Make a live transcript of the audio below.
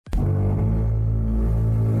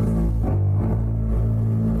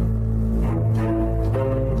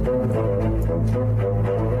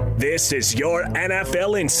This is your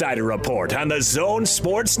NFL Insider Report on the Zone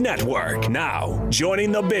Sports Network. Now,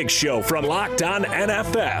 joining the big show from Locked On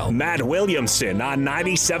NFL, Matt Williamson on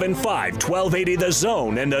 97.5, 1280 The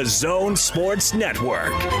Zone and the Zone Sports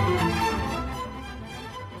Network.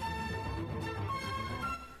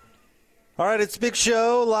 All right, it's Big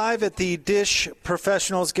Show live at the Dish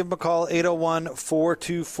Professionals. Give them a call,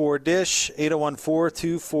 801-424-DISH,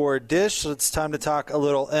 801-424-DISH. So it's time to talk a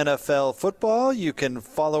little NFL football. You can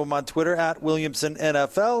follow him on Twitter at Williamson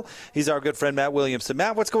NFL. He's our good friend, Matt Williamson.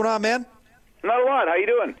 Matt, what's going on, man? Not a lot. How you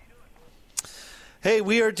doing? Hey,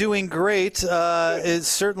 we are doing great. Is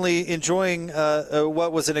certainly enjoying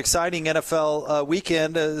what was an exciting NFL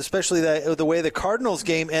weekend, especially the way the Cardinals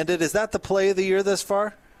game ended. Is that the play of the year thus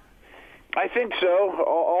far? I think so,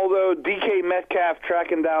 although DK Metcalf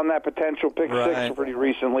tracking down that potential pick six pretty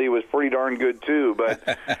recently was pretty darn good too.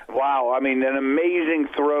 But, wow, I mean, an amazing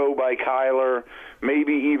throw by Kyler,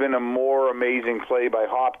 maybe even a more amazing play by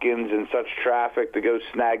Hopkins in such traffic to go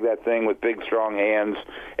snag that thing with big, strong hands.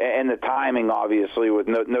 And the timing, obviously, with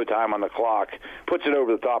no time on the clock, puts it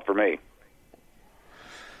over the top for me.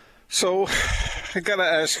 So I got to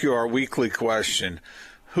ask you our weekly question.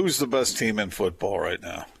 Who's the best team in football right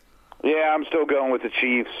now? Yeah, I'm still going with the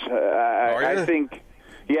Chiefs. I think,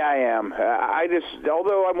 yeah, I am.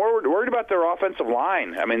 Although I'm worried about their offensive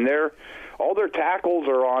line. I mean, all their tackles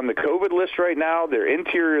are on the COVID list right now. Their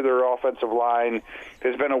interior, their offensive line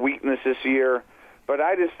has been a weakness this year. But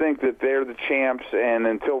I just think that they're the champs, and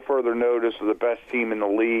until further notice, are the best team in the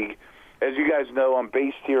league. As you guys know, I'm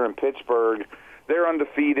based here in Pittsburgh. They're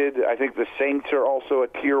undefeated. I think the Saints are also a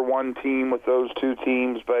Tier 1 team with those two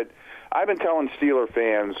teams. But I've been telling Steeler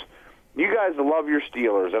fans, you guys love your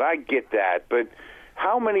Steelers, and I get that, but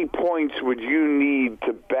how many points would you need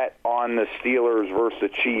to bet on the Steelers versus the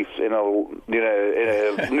Chiefs in a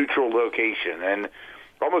neutral location? And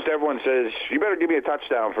almost everyone says, you better give me a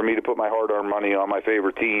touchdown for me to put my hard-earned money on my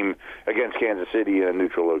favorite team against Kansas City in a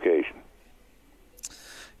neutral location.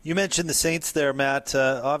 You mentioned the Saints there, Matt.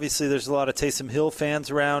 Obviously, there's a lot of Taysom Hill fans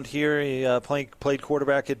around here. He played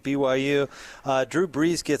quarterback at BYU. Drew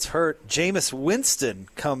Brees gets hurt. Jameis Winston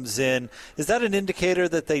comes in. Is that an indicator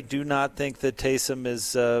that they do not think that Taysom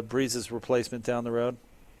is Brees' replacement down the road?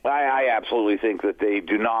 I absolutely think that they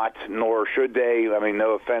do not, nor should they. I mean,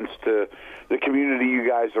 no offense to the community you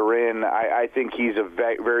guys are in. I think he's a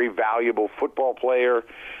very valuable football player.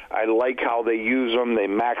 I like how they use him. They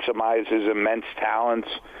maximize his immense talents.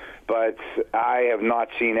 But I have not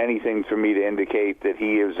seen anything for me to indicate that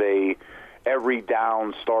he is a every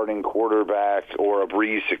down starting quarterback or a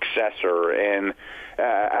Brees successor. And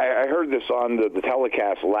I heard this on the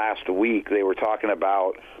telecast last week. They were talking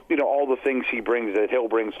about, all the things that Hill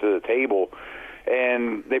brings to the table.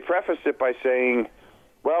 And they prefaced it by saying,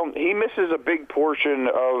 well, he misses a big portion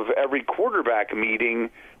of every quarterback meeting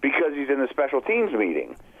because he's in the special teams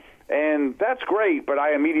meeting. And that's great, but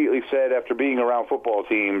I immediately said, after being around football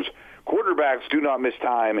teams, quarterbacks do not miss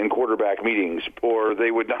time in quarterback meetings, or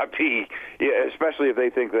they would not be, especially if they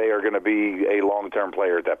think they are going to be a long-term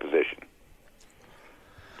player at that position.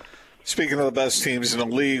 Speaking of the best teams in the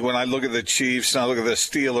league, when I look at the Chiefs and I look at the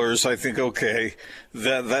Steelers, I think, okay,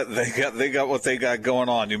 that they got what they got going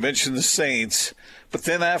on. You mentioned the Saints, but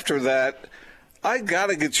then after that, I got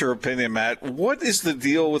to get your opinion, Matt. What is the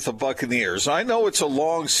deal with the Buccaneers? I know it's a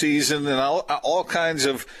long season and all kinds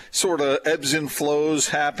of sort of ebbs and flows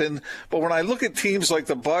happen, but when I look at teams like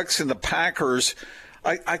the Bucs and the Packers,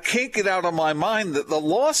 I can't get out of my mind that the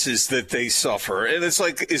losses that they suffer. And it's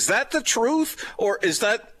like, is that the truth, or is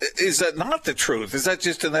that not the truth? Is that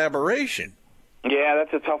just an aberration? Yeah,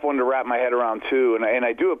 that's a tough one to wrap my head around, too. And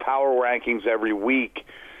I do a power rankings every week.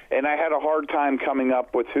 And I had a hard time coming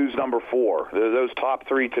up with who's number 4. Those top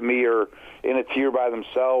 3 to me are in a tier by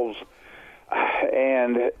themselves.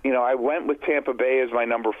 And, I went with Tampa Bay as my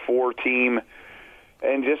number 4 team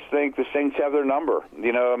and just think the Saints have their number.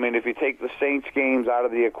 If you take the Saints games out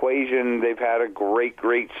of the equation, they've had a great,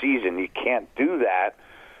 great season. You can't do that.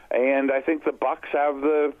 And I think the Bucs have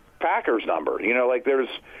the Packers number. There's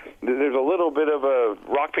a little bit of a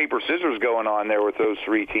rock, paper, scissors going on there with those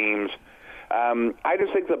 3 teams. I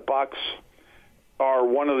just think the Bucs are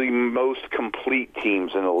one of the most complete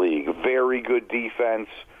teams in the league. Very good defense,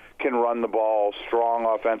 can run the ball, strong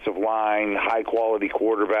offensive line, high-quality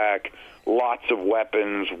quarterback, lots of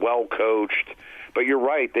weapons, well-coached. But you're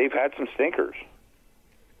right, they've had some stinkers.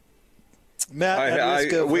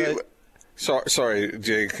 Matt, sorry,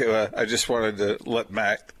 Jake. I just wanted to let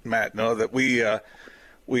Matt know that we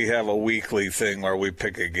have a weekly thing where we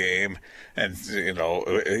pick a game, and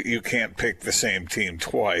you can't pick the same team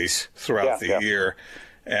twice throughout the year.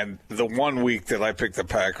 And the 1 week that I picked the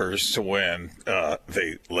Packers to win,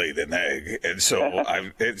 they laid an egg, and so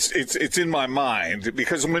it's in my mind,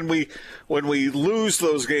 because when we lose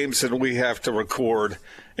those games and we have to record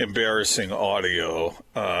embarrassing audio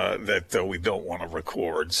that we don't want to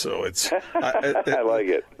record, so it's I like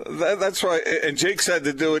it. That's why. And Jake's had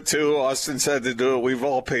to do it too. Austin's had to do it. We've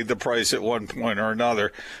all paid the price at one point or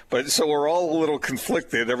another, but so we're all a little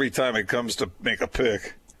conflicted every time it comes to make a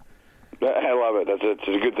pick. I love it. It's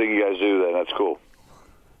a good thing you guys do that. That's cool.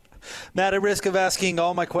 Matt, at risk of asking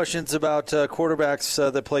all my questions about quarterbacks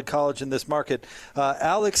that played college in this market,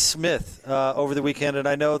 Alex Smith over the weekend, and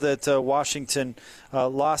I know that Washington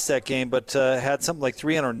lost that game, but had something like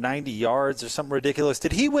 390 yards or something ridiculous.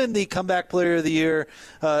 Did he win the Comeback Player of the Year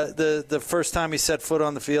the first time he set foot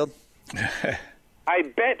on the field? I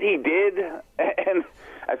bet he did, and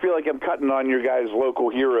I feel like I'm cutting on your guys'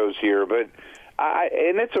 local heroes here, but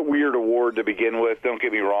and it's a weird award to begin with, don't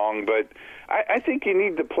get me wrong, but I think you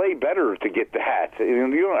need to play better to get that.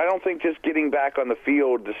 I don't think just getting back on the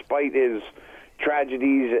field, despite his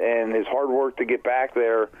tragedies and his hard work to get back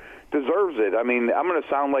there, deserves it. I mean, I'm going to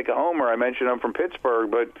sound like a homer. I mentioned I'm from Pittsburgh,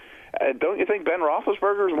 but don't you think Ben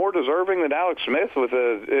Roethlisberger is more deserving than Alex Smith with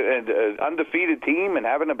an undefeated team and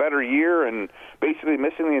having a better year and basically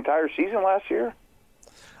missing the entire season last year?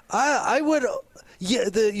 I would. Yeah,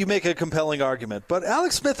 you make a compelling argument, but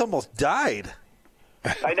Alex Smith almost died.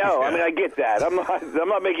 I know. I mean, I get that. I'm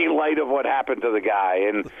not making light of what happened to the guy,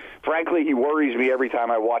 and frankly, he worries me every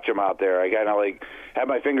time I watch him out there. I kind of have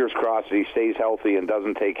my fingers crossed that he stays healthy and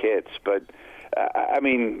doesn't take hits. But I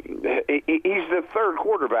mean, he's the third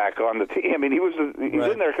quarterback on the team. I mean, he's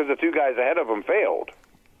in there because the two guys ahead of him failed.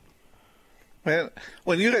 Man,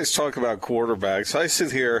 when you guys talk about quarterbacks, I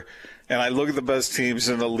sit here and I look at the best teams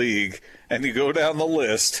in the league, and you go down the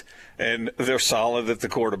list, and they're solid at the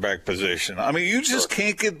quarterback position. I mean, you just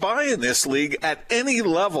can't get by in this league at any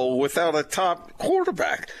level without a top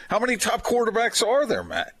quarterback. How many top quarterbacks are there,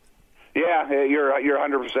 Matt? Yeah, you're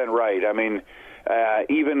 100% right. I mean,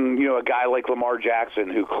 even a guy like Lamar Jackson,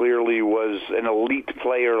 who clearly was an elite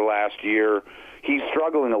player last year, he's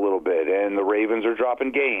struggling a little bit, and the Ravens are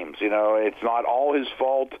dropping games. It's not all his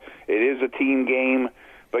fault. It is a team game.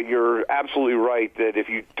 But you're absolutely right that if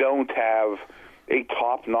you don't have a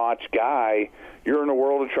top-notch guy, you're in a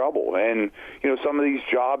world of trouble. And, some of these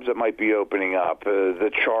jobs that might be opening up, the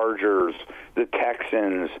Chargers, the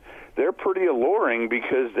Texans, they're pretty alluring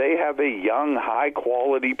because they have a young,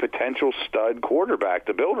 high-quality, potential stud quarterback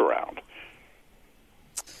to build around.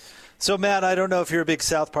 So, Matt, I don't know if you're a big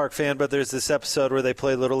South Park fan, but there's this episode where they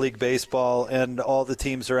play Little League Baseball, and all the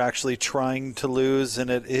teams are actually trying to lose, and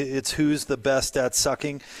it's who's the best at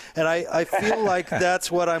sucking. And I feel like that's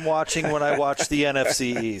what I'm watching when I watch the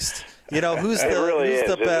NFC East. Who's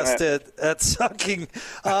the best at sucking?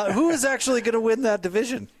 Who is actually going to win that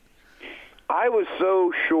division? I was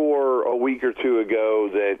so sure a week or two ago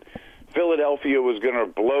that Philadelphia was going to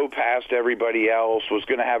blow past everybody else, was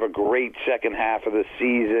going to have a great second half of the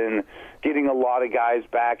season, getting a lot of guys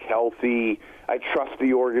back healthy. I trust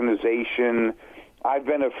the organization. I've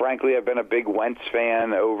been a big Wentz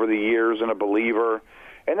fan over the years and a believer.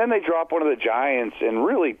 And then they drop one of the Giants and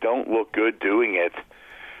really don't look good doing it.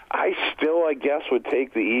 I still, I guess, would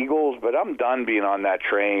take the Eagles, but I'm done being on that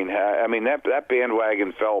train. I mean, that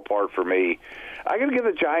bandwagon fell apart for me. I got to give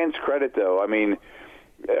the Giants credit, though. I mean,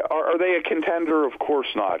 are they a contender? Of course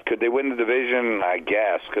not. Could they win the division? I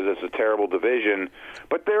guess, because it's a terrible division.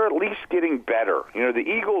 But they're at least getting better. The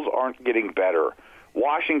Eagles aren't getting better.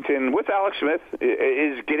 Washington, with Alex Smith,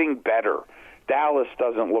 is getting better. Dallas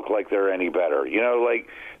doesn't look like they're any better.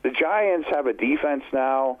 The Giants have a defense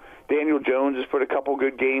now. Daniel Jones has put a couple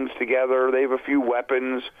good games together. They have a few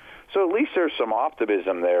weapons. So at least there's some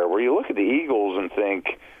optimism there where you look at the Eagles and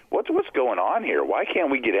think, what's going on here? Why can't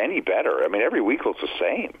we get any better? I mean, every week looks the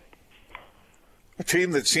same. A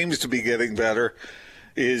team that seems to be getting better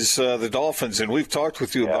is the Dolphins, and we've talked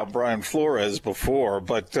with you about Brian Flores before,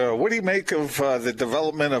 but what do you make of the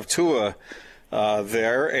development of Tua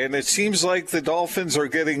there? And it seems like the Dolphins are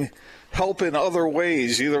getting help in other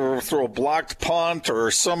ways, either through a blocked punt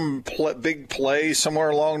or some big play somewhere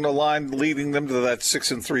along the line leading them to that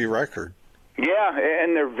 6-3 record. Yeah,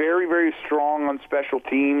 and they're very, very strong on special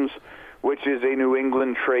teams, which is a New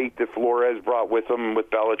England trait that Flores brought with him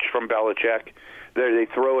from Belichick. They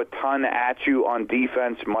throw a ton at you on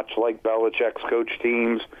defense, much like Belichick's coach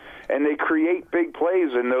teams, and they create big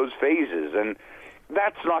plays in those phases. And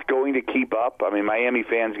that's not going to keep up. I mean, Miami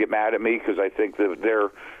fans get mad at me because I think that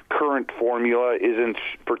their current formula isn't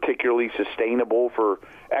particularly sustainable for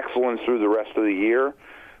excellence through the rest of the year.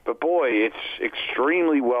 But, boy, it's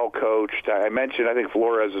extremely well coached. I mentioned I think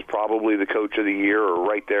Flores is probably the coach of the year or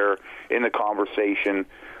right there in the conversation.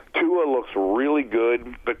 Tua looks really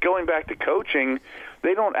good. But going back to coaching,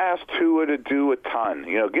 they don't ask Tua to do a ton.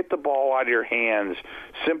 Get the ball out of your hands,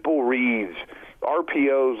 simple reads,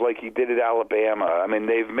 RPOs like he did at Alabama. I mean,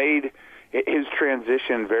 they've made his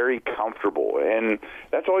transition very comfortable, and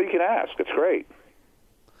that's all you can ask. It's great.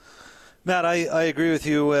 Matt, I agree with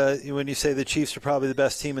you when you say the Chiefs are probably the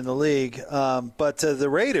best team in the league. But the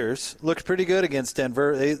Raiders looked pretty good against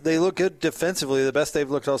Denver. They look good defensively, the best they've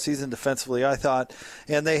looked all season defensively, I thought.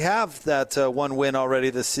 And they have that one win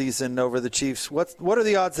already this season over the Chiefs. What are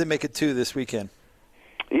the odds they make it 2 this weekend?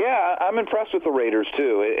 Yeah, I'm impressed with the Raiders,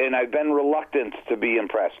 too. And I've been reluctant to be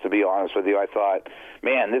impressed, to be honest with you. I thought,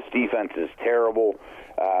 man, this defense is terrible.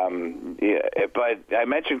 But I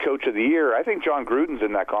mentioned Coach of the Year. I think John Gruden's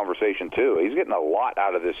in that conversation, too. He's getting a lot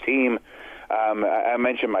out of this team. I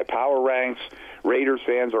mentioned my power ranks. Raiders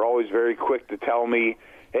fans are always very quick to tell me,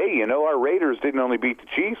 hey, our Raiders didn't only beat the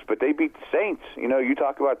Chiefs, but they beat the Saints. You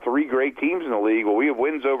talk about 3 great teams in the league. Well, we have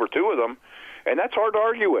wins over 2 of them, and that's hard to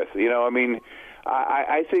argue with.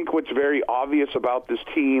 I think what's very obvious about this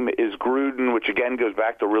team is Gruden, which again goes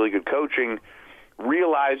back to really good coaching,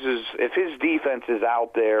 realizes if his defense is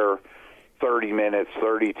out there 30 minutes,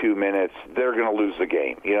 32 minutes, they're going to lose the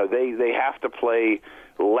game. They have to play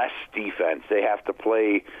less defense. They have to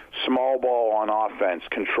play small ball on offense,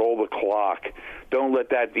 control the clock. Don't let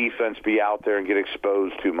that defense be out there and get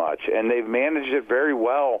exposed too much. And they've managed it very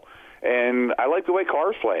well. And I like the way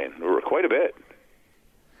Carr's playing quite a bit.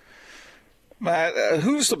 Matt,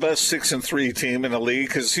 who's the best 6-3 team in the league?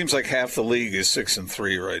 Because it seems like half the league is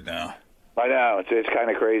 6-3 right now. I know. It's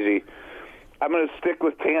kind of crazy. I'm going to stick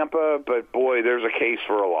with Tampa, but, boy, there's a case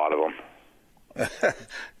for a lot of them.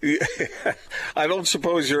 I don't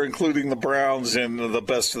suppose you're including the Browns in the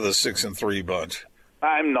best of the 6-3 bunch.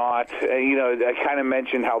 I'm not. I kind of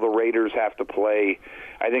mentioned how the Raiders have to play.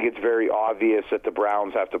 I think it's very obvious that the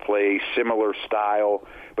Browns have to play a similar style,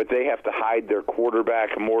 but they have to hide their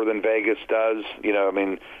quarterback more than Vegas does.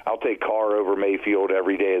 I'll take Carr over Mayfield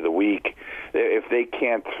every day of the week. If they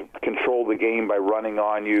can't control the game by running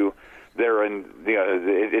on you,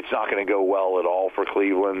 it's not going to go well at all for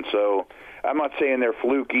Cleveland. So I'm not saying they're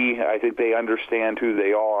fluky. I think they understand who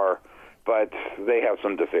they are, but they have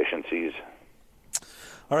some deficiencies.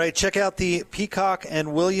 All right, check out the Peacock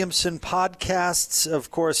and Williamson podcasts.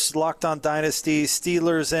 Of course, Locked On Dynasty,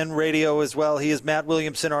 Steelers, and radio as well. He is Matt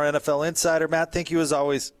Williamson, our NFL insider. Matt, thank you as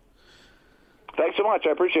always. Thanks so much.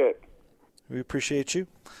 I appreciate it. We appreciate you.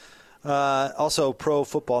 Also,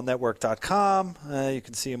 ProFootballNetwork.com. You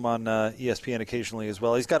can see him on ESPN occasionally as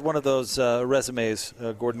well. He's got one of those resumes,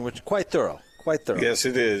 Gordon, which is quite thorough. Quite thorough. Yes,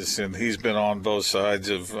 it is. And he's been on all sides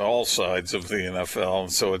of the NFL,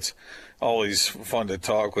 and so it's always fun to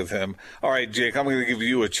talk with him. All right, Jake, I'm going to give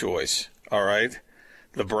you a choice. All right?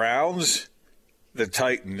 The Browns, the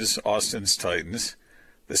Titans, Austin's Titans,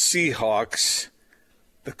 the Seahawks,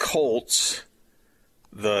 the Colts,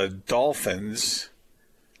 the Dolphins,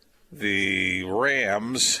 the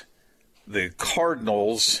Rams, the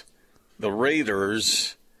Cardinals, the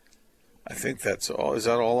Raiders. I think that's all. Is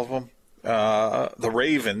that all of them? The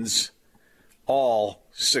Ravens, all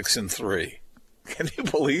 6-3. Can you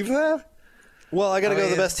believe that? Well, I got to go.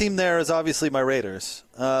 The best team there is obviously my Raiders.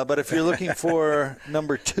 But if you're looking for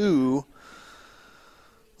number 2,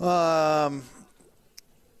 in all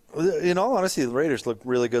honesty, the Raiders looked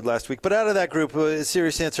really good last week. But out of that group, a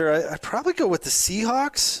serious answer, I'd probably go with the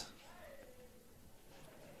Seahawks.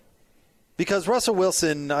 Because Russell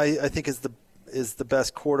Wilson, I think, is the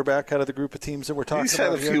best quarterback out of the group of teams that we're talking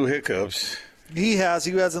about. He's had a few hiccups. He has.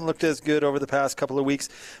 He hasn't looked as good over the past couple of weeks.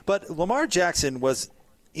 But Lamar Jackson was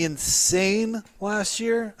insane last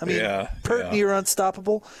year. I mean, pert near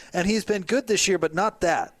unstoppable. And he's been good this year, but not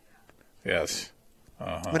that. Yes.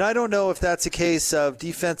 And I don't know if that's a case of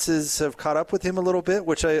defenses have caught up with him a little bit,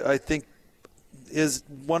 which I think is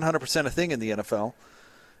 100% a thing in the NFL.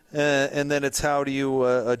 And then it's how do you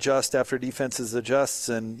adjust after defenses adjusts,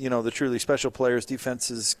 and the truly special players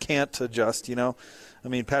defenses can't adjust. I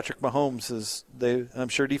mean, Patrick Mahomes I'm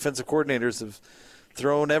sure defensive coordinators have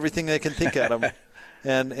thrown everything they can think at him,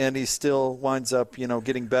 and he still winds up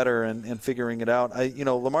getting better and figuring it out.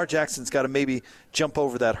 Lamar Jackson's got to maybe jump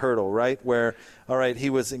over that hurdle, right? Where all right, he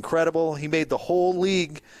was incredible. He made the whole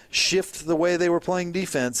league shift the way they were playing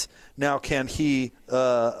defense. Now can he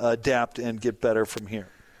adapt and get better from here?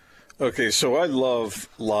 Okay, so I love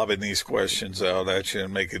lobbing these questions out at you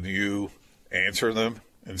and making you answer them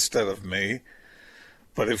instead of me.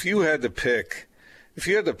 But if you had to pick if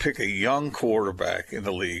you had to pick a young quarterback in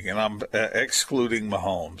the league, and I'm excluding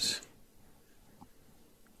Mahomes,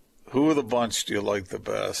 who of the bunch do you like the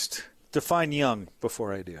best? Define young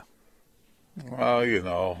before I do.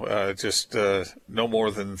 Well, just no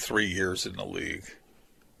more than 3 years in the league.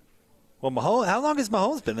 Well, Mahomes, how long has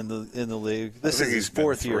Mahomes been in the league? This is his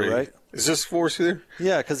fourth year, right? Is this fourth year?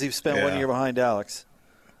 Yeah, because he spent 1 year behind Alex.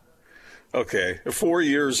 Okay, 4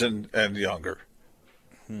 years and younger.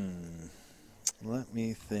 Let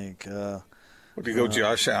me think. Would you go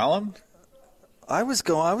Josh Allen? I was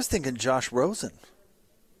thinking Josh Rosen.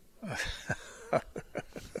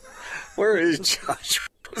 Where is Josh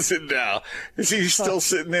Rosen now? Is he still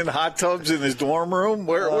sitting in hot tubs in his dorm room?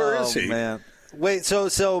 Where is he? Man. Wait, so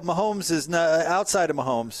Mahomes is not, outside of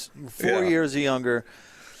Mahomes, 4 years younger.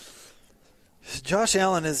 Josh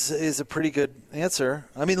Allen is a pretty good answer.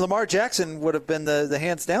 I mean, Lamar Jackson would have been the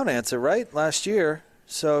hands down answer, right? Last year.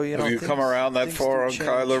 So have you come around that far on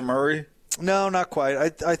Kyler Murray? No, not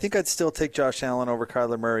quite. I think I'd still take Josh Allen over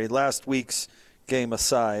Kyler Murray. Last week's game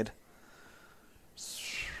aside.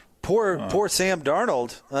 Poor Sam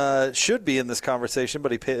Darnold should be in this conversation,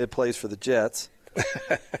 but he plays for the Jets.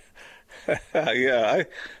 Yeah,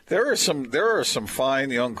 there are some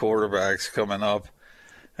fine young quarterbacks coming up,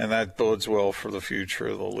 and that bodes well for the future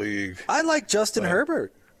of the league. I like Justin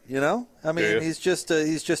Herbert. I mean, he's just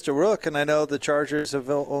a rook, and I know the Chargers have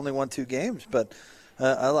only won 2 games, but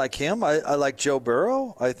I like him. I like Joe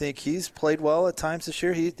Burrow. I think he's played well at times this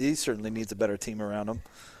year. He certainly needs a better team around him.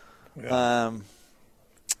 Yeah.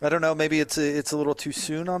 I don't know. Maybe it's a little too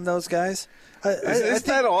soon on those guys.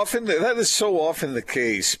 That is so often the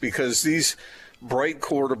case because these bright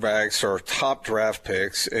quarterbacks are top draft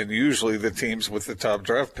picks, and usually the teams with the top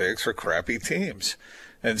draft picks are crappy teams.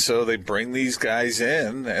 And so they bring these guys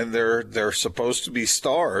in, and they're supposed to be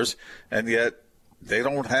stars, and yet they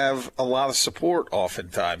don't have a lot of support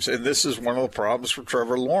oftentimes. And this is one of the problems for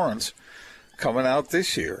Trevor Lawrence coming out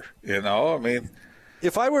this year. I mean,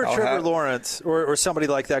 if I were Trevor Lawrence or somebody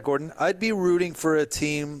like that, Gordon, I'd be rooting for a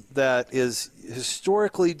team that is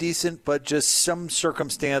historically decent, but just some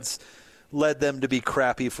circumstance led them to be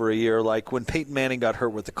crappy for a year, like when Peyton Manning got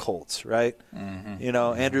hurt with the Colts, right? Mm-hmm.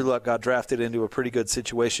 Andrew Luck got drafted into a pretty good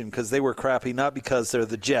situation because they were crappy, not because they're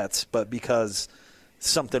the Jets, but because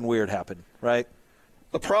something weird happened, right?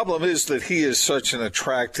 The problem is that he is such an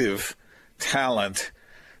attractive talent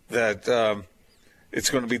that it's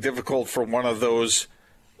going to be difficult for one of those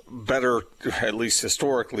better, at least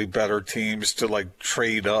historically better teams to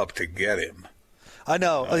trade up to get him. I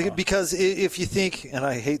know, because if you think, and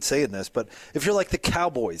I hate saying this, but if you're like the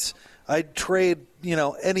Cowboys, I'd trade,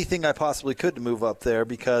 anything I possibly could to move up there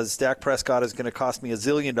because Dak Prescott is going to cost me $1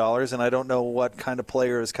 zillion, and I don't know what kind of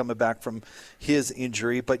player is coming back from his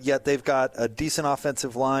injury, but yet they've got a decent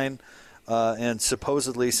offensive line and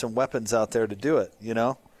supposedly some weapons out there to do it,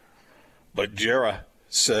 But Jera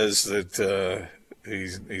says that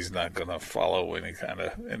he's not going to follow any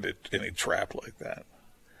trap like that.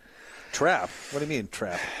 Trap? What do you mean,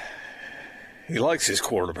 trap? He likes his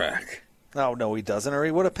quarterback. Oh, no, he doesn't, or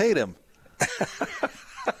he would have paid him.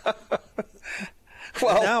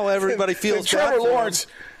 Well, now everybody feels Trevor Lawrence.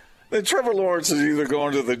 Then Trevor Lawrence is either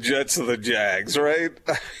going to the Jets or the Jags, right?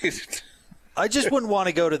 I just wouldn't want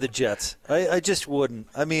to go to the Jets. I just wouldn't.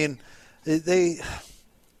 I mean, they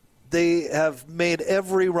have made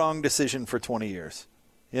every wrong decision for 20 years,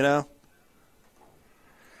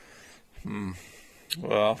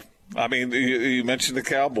 Well, I mean, you mentioned the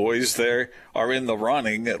Cowboys. They are in the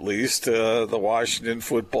running, at least. The Washington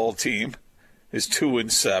football team is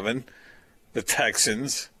 2-7. The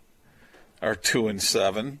Texans are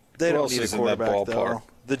 2-7. They don't need a quarterback, though.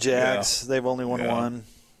 The Jags, they've only won one.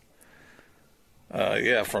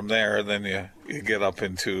 From there, then you get up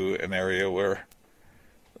into an area where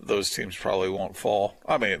those teams probably won't fall.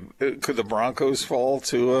 I mean, could the Broncos fall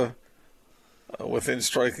to within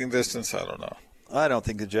striking distance? I don't know. I don't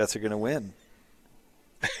think the Jets are going to win.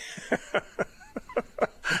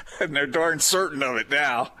 And they're darn certain of it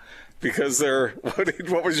now because they're –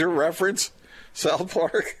 what was your reference? South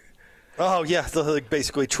Park? Oh, yeah. They're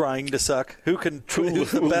basically trying to suck. Who's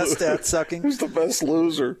the best at sucking? Who's the best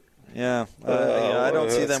loser? Yeah. I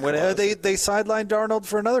don't see them winning. They sidelined Darnold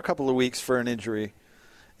for another couple of weeks for an injury.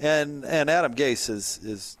 And Adam Gase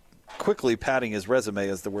is quickly padding his resume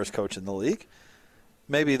as the worst coach in the league.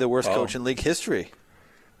 Maybe the worst coach in league history.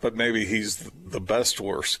 But maybe he's the best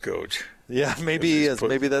worst coach. Yeah, maybe he is.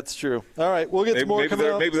 Maybe that's true. All right, we'll get to more coming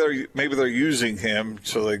up. Maybe they're using him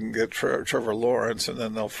so they can get Trevor Lawrence, and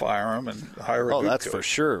then they'll fire him and hire a good that's coach. for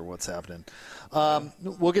sure what's happening.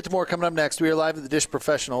 We'll get to more coming up next. We are live at the Dish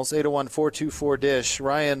Professionals, 801-424-DISH.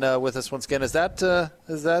 Ryan with us once again. Is that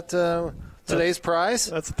today's prize?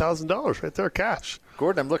 That's $1,000 right there, cash.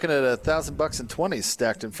 Gordon, I'm looking at $1,000 in 20s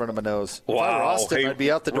stacked in front of my nose. Wow. If I were Austin, I'd be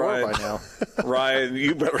out the door Ryan, by now. Ryan,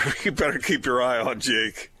 you better keep your eye on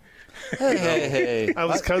Jake. Hey. I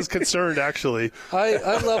was concerned, actually.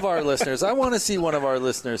 I love our listeners. I want to see one of our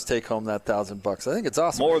listeners take home that $1,000. I think it's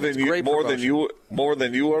awesome. More than you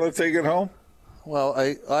want to take it home? Well,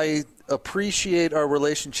 I appreciate our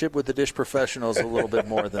relationship with the Dish Professionals a little bit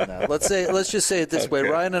more than that. Let's just say it this way.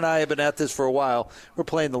 Ryan and I have been at this for a while. We're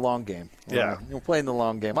playing the long game. Yeah. We're playing the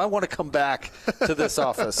long game. I want to come back to this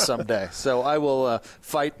office someday. So I will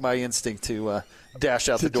fight my instinct to dash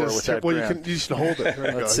out the door with that grand. You should hold it.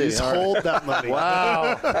 Let's see. Just hold that money.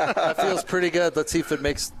 Wow. That feels pretty good. Let's see if it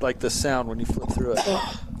makes like the sound when you flip through it.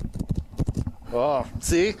 Oh,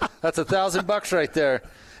 see? That's $1,000 right there.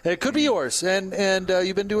 It could be yours, and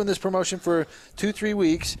you've been doing this promotion for 2-3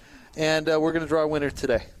 weeks, and we're going to draw a winner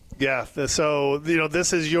today. Yeah, so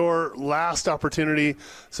this is your last opportunity.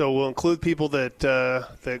 So we'll include people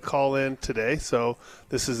that call in today. So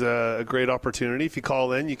this is a great opportunity. If you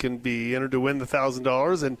call in, you can be entered to win the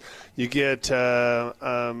 $1,000, and you get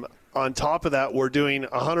on top of that, we're doing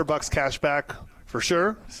 $100 cash back for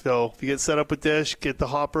sure. So if you get set up with Dish, get the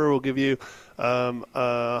hopper, we'll give you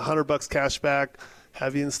 $100 cash back.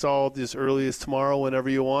 Have you installed as early as tomorrow, whenever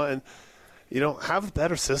you want, and have a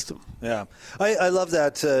better system. Yeah, I love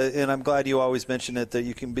that, and I'm glad you always mention it, that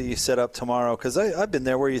you can be set up tomorrow, because I've been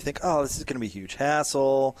there where you think, oh, this is going to be a huge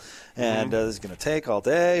hassle, and this is going to take all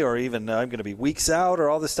day, or even I'm going to be weeks out, or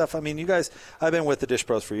all this stuff. I mean, you guys, I've been with the Dish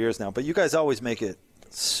Pros for years now, but you guys always make it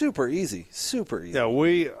super easy. Yeah,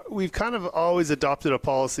 we've kind of always adopted a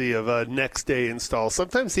policy of next day install,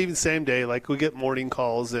 sometimes even same day. Like we get morning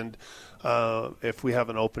calls, and if we have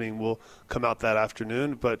an opening, we'll come out that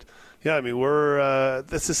afternoon. But yeah, I mean,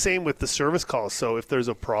 that's the same with the service calls. So if there's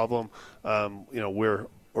a problem, we're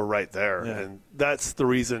right there. Yeah. And that's the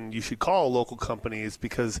reason you should call a local company, is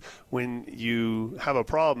because when you have a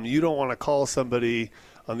problem, you don't want to call somebody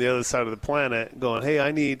on the other side of the planet going, hey,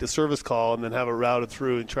 I need a service call, and then have it routed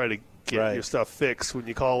through and try to get your stuff fixed. When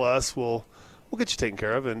you call us, we'll get you taken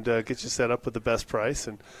care of and get you set up with the best price.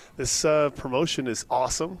 And this promotion is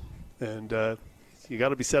awesome. And you got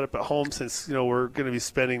to be set up at home, since we're going to be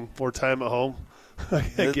spending more time at home.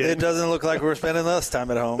 It doesn't look like we're spending less time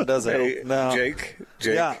at home, does it? Hey, no. Jake.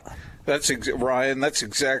 Yeah. Ryan. That's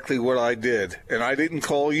exactly what I did, and I didn't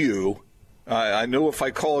call you. I knew if I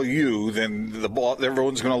call you, then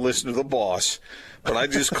everyone's going to listen to the boss. But I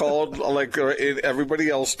just called like everybody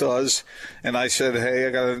else does, and I said, hey,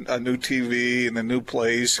 I got a new TV and a new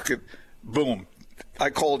place. Boom. I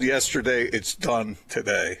called yesterday. It's done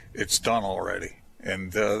today. It's done already.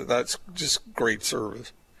 And that's just great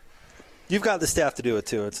service. You've got the staff to do it,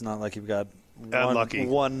 too. It's not like you've got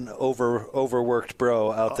one overworked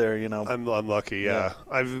bro out there, I'm lucky, yeah.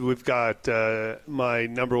 We've got my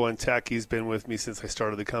number one tech. He's been with me since I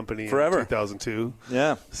started the company forever. In 2002.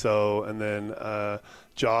 Yeah. So, and then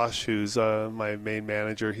Josh, who's my main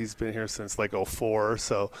manager, he's been here since like 2004.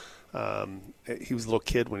 So he was a little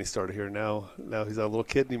kid when he started here. Now he's not a little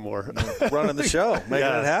kid anymore. Running the show, making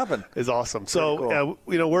it happen is awesome. So cool.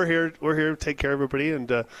 We're here to take care of everybody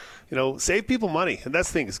and save people money. And that's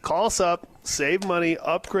the thing, is call us up, save money,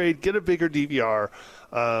 upgrade, get a bigger DVR.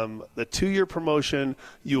 The 2-year promotion,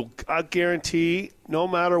 I guarantee, no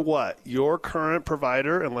matter what, your current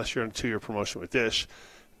provider, unless you're in a 2-year promotion with Dish,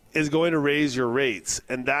 is going to raise your rates,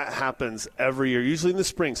 and that happens every year, usually in the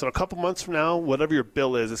spring. So a couple months from now, whatever your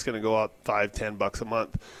bill is, it's going to go up $5-10 a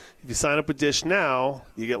month. If you sign up with Dish now,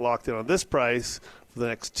 you get locked in on this price for the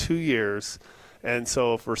next 2 years. And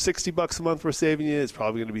so for $60 a month we're saving you, it's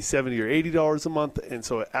probably going to be $70 or $80 a month, and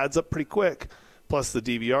so it adds up pretty quick. Plus the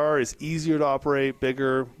DVR is easier to operate,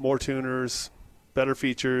 bigger, more tuners, better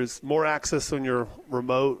features, more access on your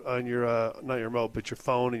remote, on your not your remote, but your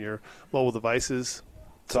phone and your mobile devices.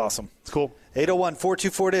 It's awesome. It's cool.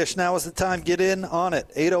 801-424-DISH. Now is the time. Get in on it.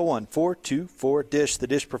 801-424-DISH. The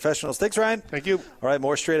Dish Professionals. Thanks, Ryan. Thank you. All right,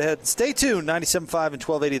 more straight ahead. Stay tuned. 97.5 and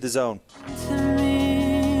 1280 The Zone.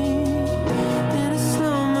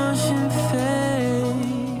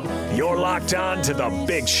 You're locked on to The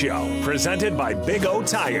Big Show, presented by Big O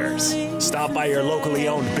Tires. Stop by your locally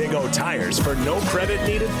owned Big O Tires for no credit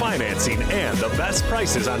needed financing and the best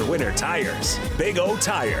prices on winter tires. Big O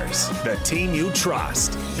Tires, the team you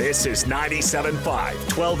trust. This is 97.5,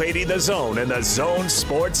 1280 The Zone and The Zone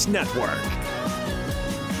Sports Network.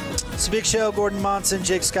 It's a Big Show. Gordon Monson,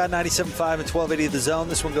 Jake Scott, 97.5 and 1280 The Zone.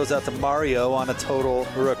 This one goes out to Mario on a Total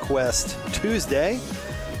Request Tuesday.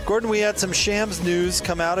 Gordon, we had some Shams news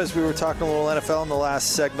come out as we were talking a little NFL in the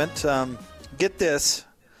last segment. Get this.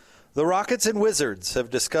 The Rockets and Wizards have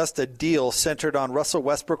discussed a deal centered on Russell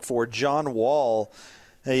Westbrook for John Wall.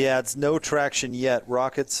 He adds no traction yet.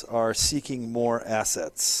 Rockets are seeking more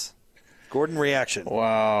assets. Gordon, reaction.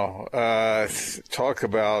 Wow. Talk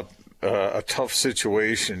about a tough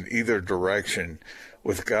situation either direction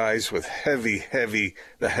with guys with the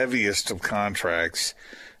heaviest of contracts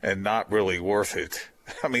and not really worth it.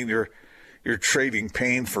 I mean, you're trading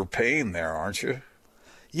pain for pain there, aren't you?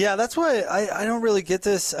 Yeah, that's why I don't really get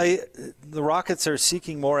this. The Rockets are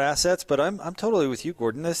seeking more assets, but I'm totally with you,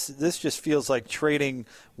 Gordon. This just feels like trading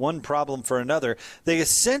one problem for another. They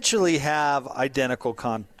essentially have identical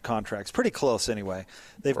contracts, pretty close anyway.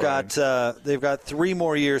 They've got 3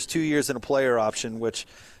 more years, 2 years, and a player option. Which,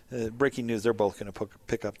 breaking news, they're both going to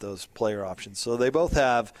pick up those player options. So they both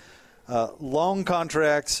have long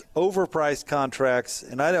contracts, overpriced contracts,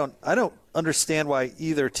 and I don't understand why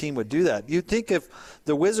either team would do that. You'd think if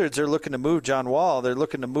the Wizards are looking to move John Wall, they're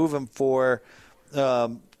looking to move him for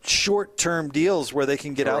short-term deals where they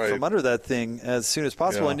can get out from under that thing as soon as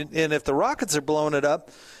possible. Yeah. And if the Rockets are blowing it up,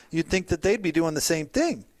 you'd think that they'd be doing the same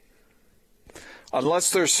thing.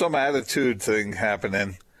 Unless there's some attitude thing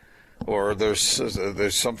happening, or there's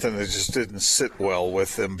something that just didn't sit well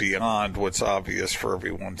with them beyond what's obvious for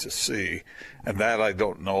everyone to see, and that I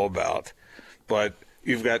don't know about. But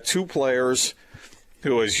you've got 2 players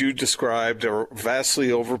who, as you described, are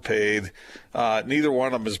vastly overpaid. Neither one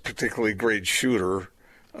of them is a particularly great shooter.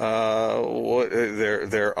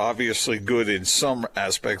 They're obviously good in some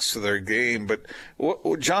aspects of their game, but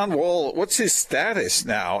John Wall, what's his status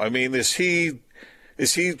now? I mean, is he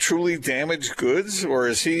truly damaged goods, or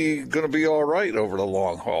is he going to be all right over the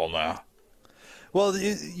long haul now? Well,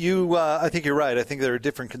 I think you're right. I think there are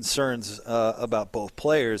different concerns about both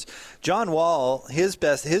players. John Wall, his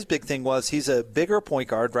big thing was he's a bigger point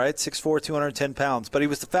guard, right? 6'4", 210 pounds, but he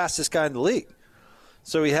was the fastest guy in the league.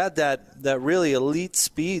 So he had that really elite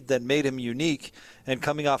speed that made him unique. And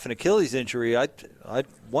coming off an Achilles injury, I'd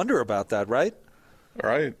wonder about that, right?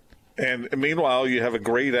 Right. And meanwhile, you have a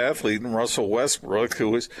great athlete in Russell Westbrook,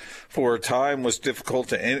 who for a time was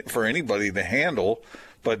difficult for anybody to handle.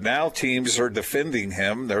 But now teams are defending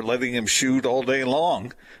him. They're letting him shoot all day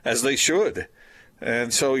long, as they should.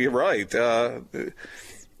 And so you're right.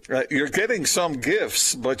 You're getting some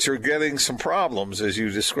gifts, but you're getting some problems, as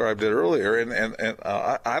you described it earlier. And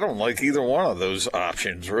I don't like either one of those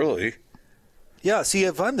options, really. Yeah, see,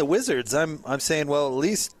 if I'm the Wizards, I'm saying, well, at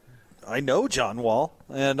least I know John Wall,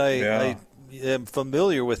 and I am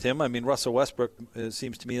familiar with him. I mean, Russell Westbrook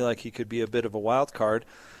seems to me like he could be a bit of a wild card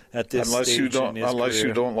at this stage in his career. Unless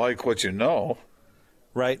you don't like what you know.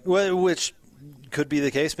 Right, well, which could be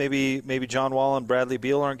the case. Maybe John Wall and Bradley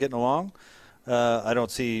Beal aren't getting along. I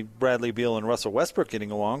don't see Bradley Beal and Russell Westbrook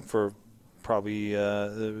getting along for probably,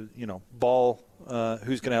 ball,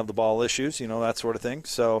 who's going to have the ball issues, that sort of thing.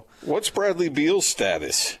 So, what's Bradley Beal's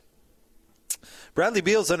status? Bradley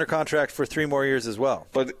Beal's under contract for 3 more years as well.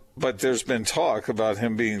 But there's been talk about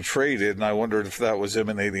him being traded, and I wondered if that was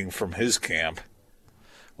emanating from his camp.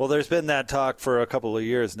 Well, there's been that talk for a couple of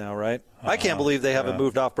years now, right? I can't believe they haven't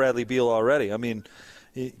moved off Bradley Beal already. I mean,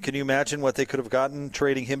 can you imagine what they could have gotten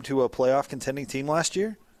trading him to a playoff contending team last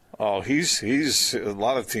year? Oh, he's a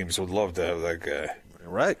lot of teams would love to have that guy.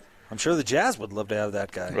 Right. I'm sure the Jazz would love to have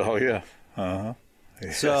that guy. Oh, yeah. Uh-huh.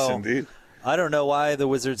 Yes, so, indeed. I don't know why the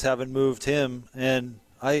Wizards haven't moved him, and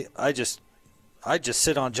I just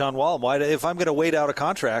sit on John Wall. If I'm going to wait out a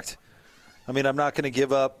contract, I mean, I'm not going to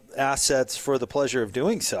give up assets for the pleasure of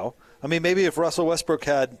doing so. I mean, maybe if Russell Westbrook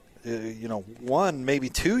had, 1, maybe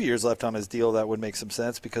 2 years left on his deal, that would make some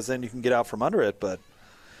sense because then you can get out from under it. But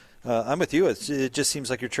I'm with you. It just seems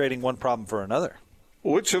like you're trading one problem for another.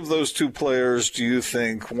 Which of those 2 players do you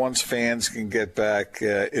think, once fans can get back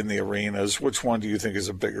in the arenas, which one do you think is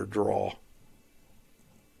a bigger draw?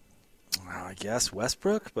 Well, I guess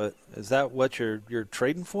Westbrook, but is that what you're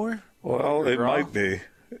trading for? Well, it might be.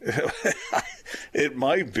 It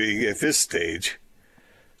might be at this stage,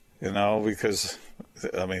 because,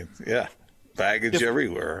 baggage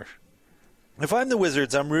everywhere. If I'm the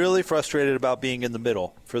Wizards, I'm really frustrated about being in the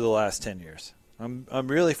middle for the last 10 years. I'm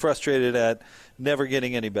really frustrated at never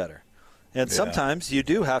getting any better. And sometimes you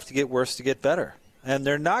do have to get worse to get better. And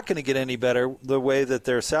they're not going to get any better the way that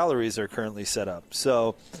their salaries are currently set up.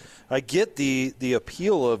 So I get the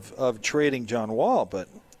appeal of trading John Wall, but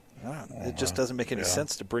it just doesn't make any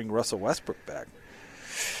sense to bring Russell Westbrook back.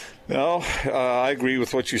 No, I agree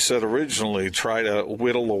with what you said originally. Try to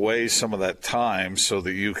whittle away some of that time so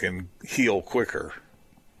that you can heal quicker.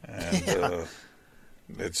 And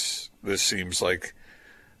this seems like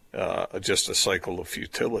just a cycle of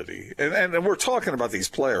futility. And we're talking about these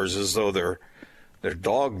players as though they're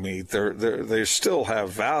dog meat. They still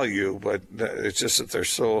have value, but it's just that they're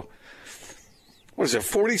so. What is it?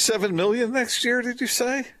 $47 million next year? Did you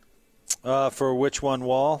say? For which one,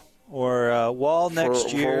 Wall or Wall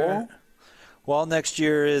next year? Wall next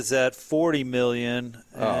year is at $40 million,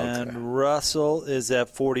 and Russell is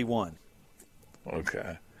at $41.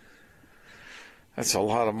 Okay. That's a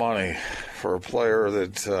lot of money for a player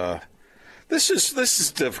that this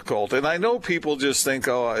is difficult. And I know people just think,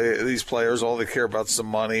 these players, all they care about is the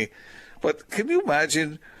money. But can you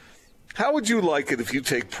imagine, how would you like it if you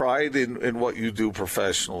take pride in what you do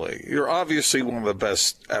professionally? You're obviously one of the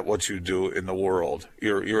best at what you do in the world.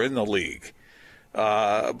 You're in the league.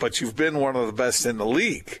 But you've been one of the best in the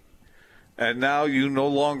league. And now you no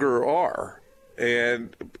longer are.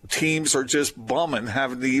 And teams are just bumming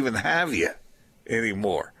having to even have you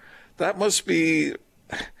anymore. That must be,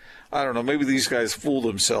 I don't know, maybe these guys fool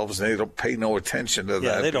themselves and they don't pay no attention to that.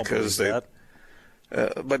 Yeah, they don't because believe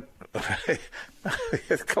that. But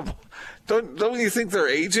come on. Don't you think their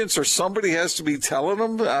agents or somebody has to be telling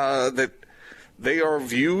them that they are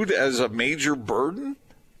viewed as a major burden?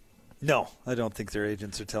 No, I don't think their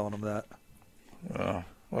agents are telling them that.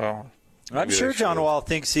 Well, I'm sure John Wall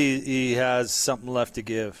thinks he has something left to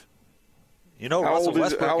give. You know, Russell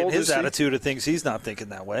Westbrook in his attitude of things, he's not thinking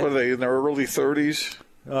that way. What are they, in their early 30s?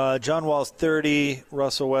 John Wall's 30.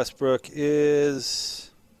 Russell Westbrook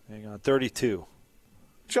is 32.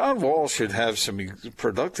 John Wall should have some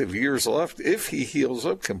productive years left if he heals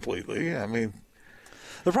up completely. I mean,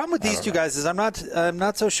 the problem with these two guys is I'm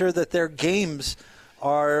not so sure that their games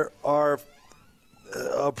are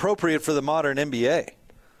appropriate for the modern NBA.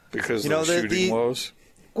 Because of the shooting woes?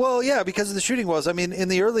 Well, yeah, because of the shooting woes. I mean, in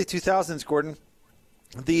the early 2000s, Gordon,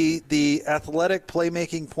 the athletic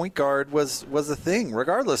playmaking point guard was a thing,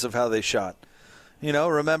 regardless of how they shot. You know,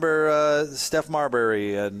 remember Steph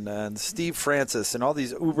Marbury and Steve Francis and all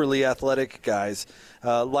these uberly athletic guys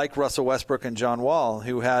like Russell Westbrook and John Wall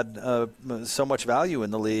who had so much value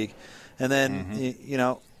in the league. And then, you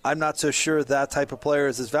know, I'm not so sure that type of player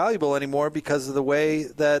is as valuable anymore because of the way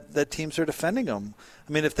that teams are defending them.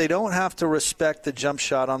 I mean, if they don't have to respect the jump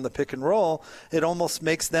shot on the pick and roll, it almost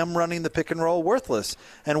makes them running the pick and roll worthless.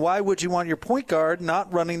 And why would you want your point guard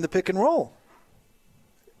not running the pick and roll?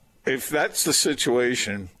 If that's the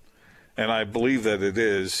situation, and I believe that it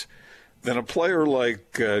is, then a player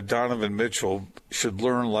like Donovan Mitchell should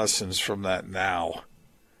learn lessons from that now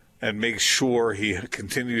and make sure he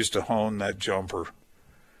continues to hone that jumper,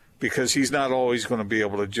 because he's not always going to be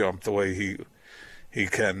able to jump the way he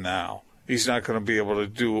can now. He's not going to be able to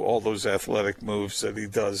do all those athletic moves that he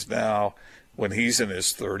does now when he's in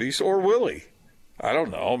his 30s, or will he? I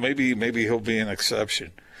don't know. Maybe he'll be an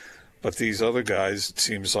exception. But these other guys, it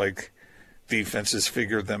seems like defenses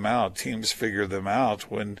figured them out. Teams figure them out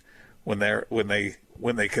when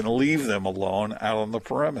they can leave them alone out on the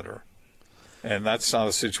perimeter. And that's not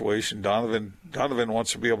a situation. Donovan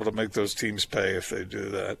wants to be able to make those teams pay if they do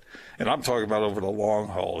that. And I'm talking about over the long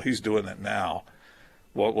haul. He's doing it now.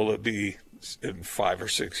 What will it be in 5 or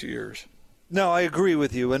 6 years? No, I agree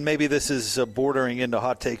with you, and maybe this is bordering into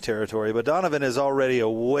hot take territory, but Donovan is already a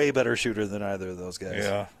way better shooter than either of those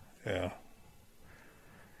guys.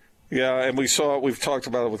 Yeah, and we've talked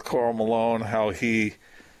about it with Karl Malone, how he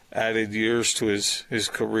added years to his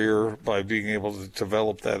career by being able to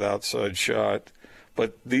develop that outside shot.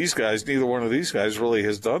 But these guys, neither one of these guys really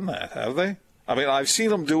has done that, have they? I mean, I've seen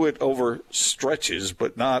them do it over stretches,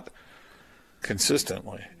 but not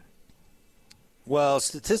consistently. Well,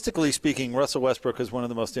 statistically speaking, Russell Westbrook is one of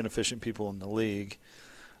the most inefficient people in the league.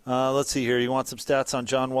 Let's see here. You want some stats on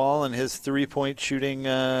John Wall and his three-point shooting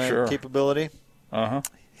capability? Uh-huh.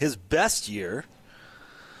 His best year,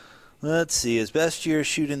 let's see, his best year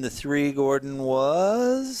shooting the three, Gordon,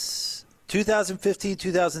 was 2015,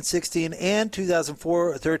 2016, and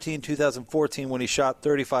 2013, 2014 when he shot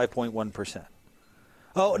 35.1%.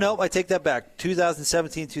 Oh, no, I take that back.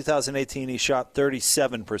 2017, 2018, he shot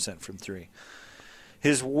 37% from three.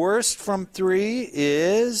 His worst from three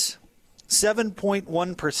is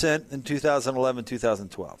 7.1% in 2011,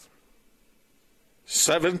 2012.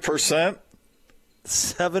 7%?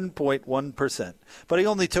 7.1%. But he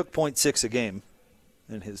only took 0.6 a game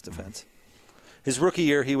in his defense. His rookie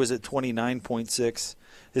year, he was at 29.6.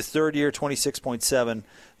 His third year, 26.7.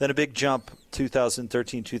 Then a big jump,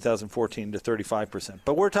 2013, 2014 to 35%.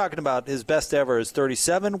 But we're talking about his best ever is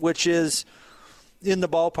 37, which is in the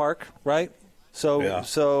ballpark, right?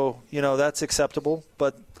 So you know, that's acceptable.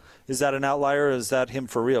 But is that an outlier or is that him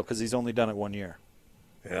for real? Because he's only done it 1 year.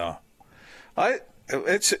 Yeah.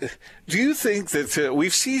 Do you think that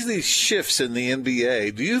we've seen these shifts in the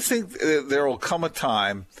NBA? Do you think there will come a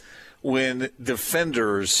time when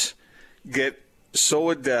defenders get so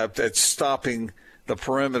adept at stopping the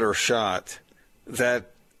perimeter shot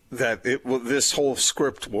that this whole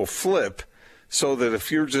script will flip, so that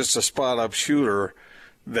if you're just a spot-up shooter,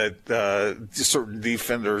 that certain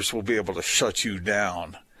defenders will be able to shut you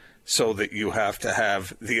down, so that you have to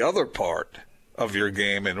have the other part of your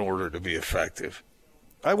game in order to be effective?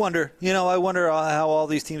 I wonder how all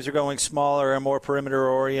these teams are going smaller and more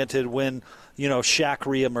perimeter-oriented when, Shaq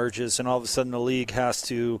reemerges and all of a sudden the league has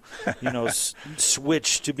to,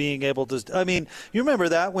 switch to being able to – I mean, you remember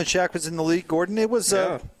that when Shaq was in the league, Gordon? It was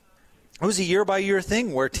a year-by-year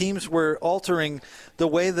thing where teams were altering the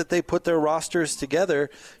way that they put their rosters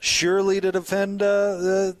together, surely to defend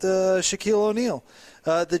the Shaquille O'Neal.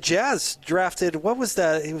 The Jazz drafted – what was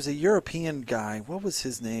that? He was a European guy. What was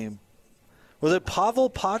his name? Was it Pavel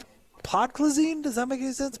Podklazin? Does that make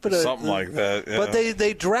any sense? But something like that. Yeah. But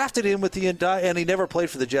they drafted him with and he never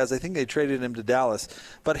played for the Jazz. I think they traded him to Dallas.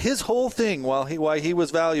 But his whole thing, why he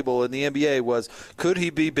was valuable in the NBA, was could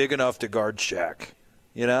he be big enough to guard Shaq?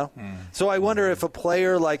 So I wonder if a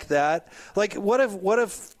player like that, like what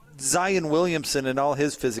if Zion Williamson and all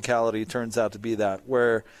his physicality turns out to be that,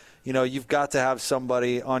 where you've got to have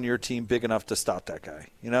somebody on your team big enough to stop that guy.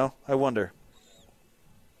 I wonder.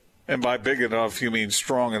 And by big enough, you mean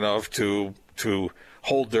strong enough to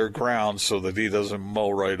hold their ground so that he doesn't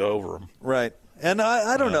mow right over them. Right. And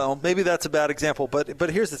I don't know. Maybe that's a bad example. But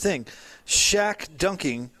here's the thing. Shaq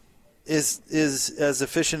dunking is as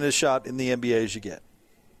efficient a shot in the NBA as you get.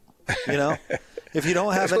 If you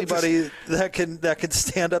don't have anybody that can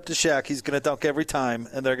stand up to Shaq, he's going to dunk every time,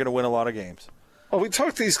 and they're going to win a lot of games. Well, we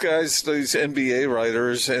talk to these guys, these NBA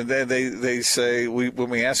writers, and then they say, when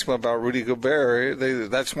we ask them about Rudy Gobert,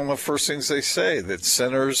 that's one of the first things they say, that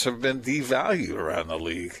centers have been devalued around the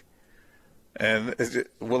league. And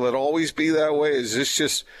will it always be that way? Is this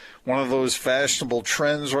just one of those fashionable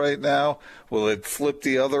trends right now? Will it flip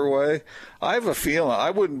the other way? I have a feeling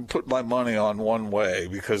I wouldn't put my money on one way,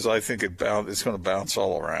 because I think it's going to bounce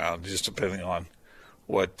all around, just depending on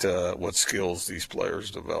what skills these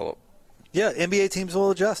players develop. Yeah, NBA teams will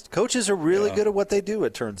adjust. Coaches are really good at what they do,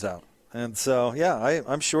 it turns out. And so,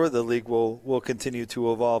 I'm sure the league will continue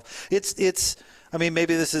to evolve. I mean,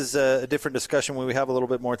 maybe this is a different discussion when we have a little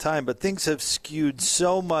bit more time, but things have skewed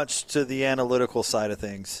so much to the analytical side of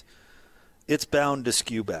things. It's bound to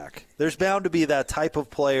skew back. There's bound to be that type of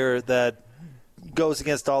player that goes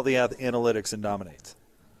against all the analytics and dominates.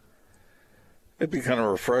 It'd be kind of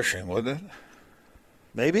refreshing, wouldn't it?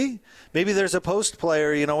 Maybe there's a post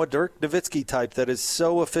player, a Dirk Nowitzki type that is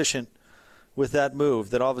so efficient with that move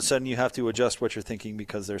that all of a sudden you have to adjust what you're thinking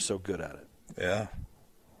because they're so good at it. Yeah.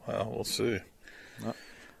 Well, we'll see.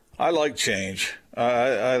 I like change.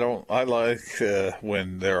 I like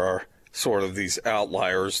when there are sort of these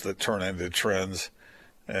outliers that turn into trends,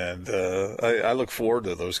 and I look forward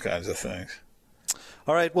to those kinds of things.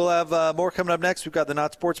 All right, we'll have more coming up next. We've got the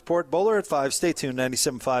Not Sports Report. Bowler at 5. Stay tuned,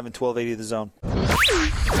 97.5 and 1280 The Zone.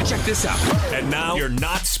 Check this out. And now your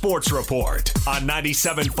Not Sports Report on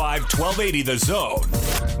 97.5, 1280 The Zone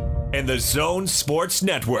and the Zone Sports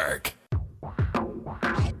Network.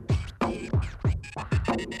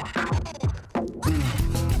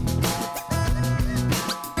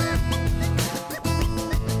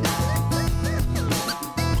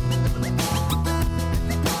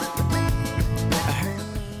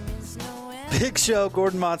 Big show,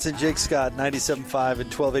 Gordon Monson, Jake Scott, 97.5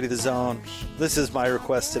 and 1280 The Zone. This is my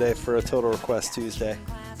request today for a Total Request Tuesday.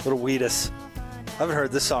 Little Wheatus. I haven't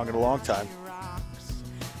heard this song in a long time.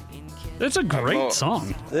 It's a great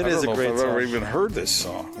song. It is a great song. I've never even heard this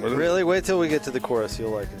song. Really? Wait till we get to the chorus.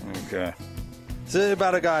 You'll like it. Okay. It's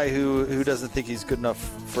about a guy who doesn't think he's good enough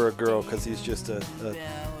for a girl because he's just a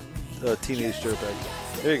teenage dirtbag.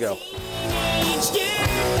 There you go.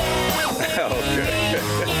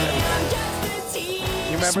 Okay.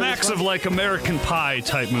 Smacks of like American Pie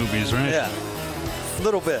type movies, right? Yeah, a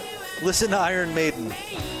little bit. Listen to Iron Maiden.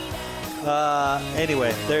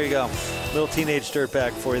 Anyway, there you go. Little teenage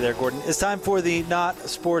dirtbag for you there, Gordon. It's time for the Not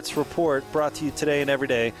Sports Report, brought to you today and every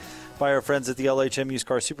day by our friends at the LHM Used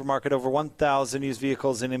Car Supermarket. Over 1,000 used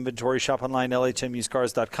vehicles in inventory. Shop online,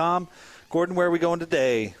 LHMusedcars.com. Gordon, where are we going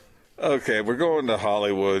today? Okay, we're going to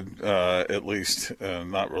Hollywood, at least,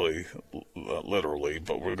 not really literally,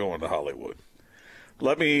 but we're going to Hollywood.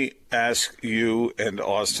 Let me ask you and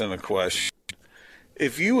Austin a question.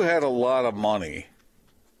 If you had a lot of money,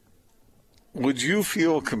 would you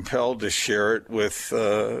feel compelled to share it with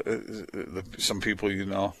some people you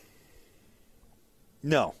know?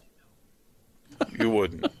 No. You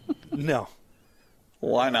wouldn't. No.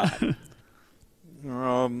 Why not?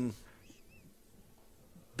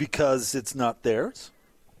 Because it's not theirs.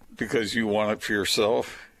 Because you want it for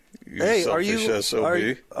yourself? You Hey, selfish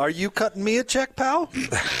SOB. are you cutting me a check, pal?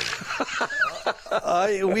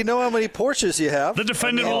 We know how many Porsches you have. The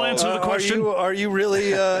defendant will answer the question. Are you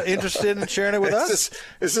really interested in sharing it with us?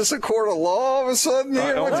 Is this a court of law all of a sudden? I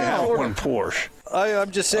Here? only What's have going one on? Porsche.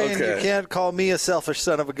 I'm just saying Okay. you can't call me a selfish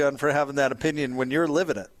son of a gun for having that opinion when you're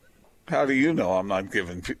living it. How do you know I'm not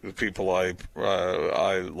giving the people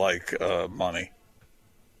I like money?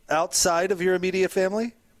 Outside of your immediate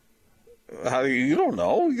family? How do you don't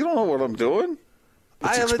know? You don't know what I'm doing?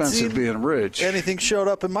 I haven't expensive seen being rich. anything showed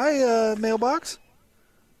up in my mailbox.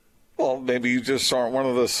 Well, maybe you just aren't one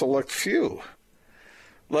of the select few.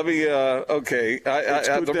 Let me. Okay. It's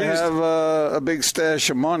good the to reason- have a big stash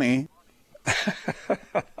of money.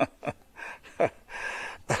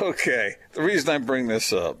 Okay. The reason I bring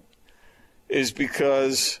this up is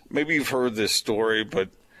because maybe you've heard this story, but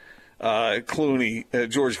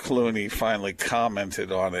George Clooney finally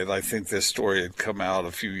commented on it. I think this story had come out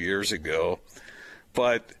a few years ago.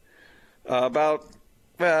 But about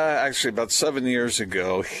 7 years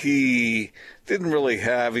ago, he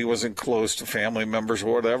wasn't close to family members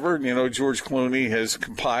or whatever. And, George Clooney has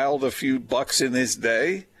compiled a few bucks in his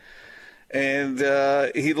day. And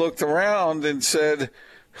he looked around and said,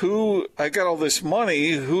 I got all this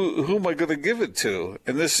money, who am I going to give it to?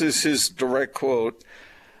 And this is his direct quote.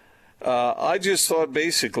 I just thought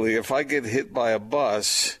basically if I get hit by a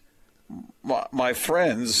bus, my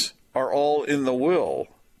friends are all in the will.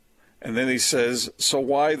 And then he says, so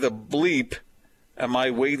why the bleep am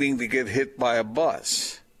I waiting to get hit by a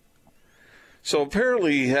bus? So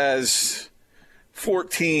apparently he has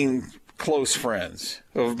 14 close friends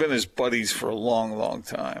who have been his buddies for a long, long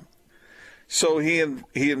time. So he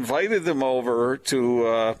invited them over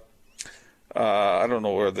to, I don't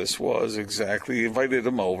know where this was exactly. He invited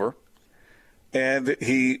them over.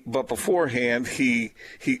 But beforehand, he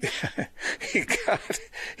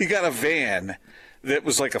got a van that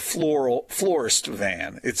was like a florist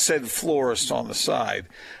van. It said florist on the side,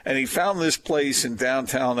 and he found this place in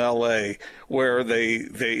downtown L.A. where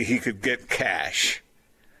he could get cash,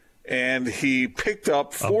 and he picked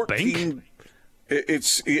up 14.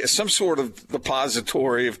 It's some sort of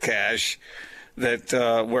depository of cash that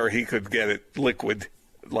where he could get it liquid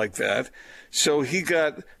like that. So he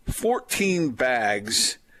got 14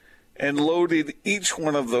 bags and loaded each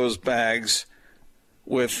one of those bags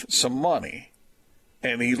with some money.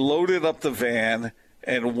 And he loaded up the van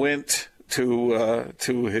and went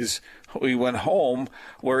he went home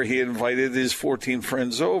where he invited his 14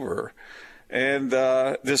 friends over. And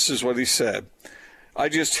this is what he said. I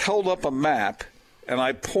just held up a map and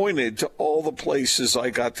I pointed to all the places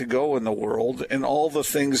I got to go in the world and all the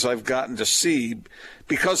things I've gotten to see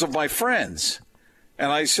because of my friends.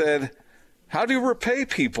 And I said, how do you repay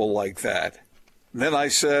people like that? And then I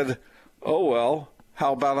said, oh, well,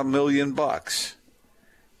 how about $1 million?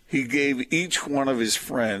 He gave each one of his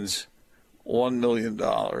friends $1 million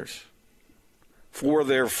for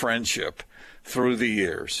their friendship through the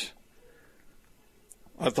years.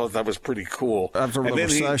 I thought that was pretty cool. After the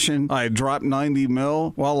recession, I dropped 90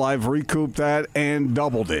 mil. Well, I've recouped that and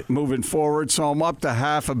doubled it moving forward. So I'm up to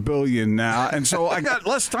 $500 million now. And so I got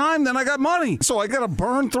less time than I got money. So I got to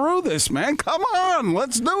burn through this, man. Come on,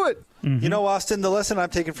 let's do it. Mm-hmm. You know, Austin, the lesson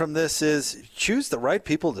I'm taking from this is choose the right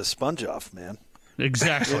people to sponge off, man.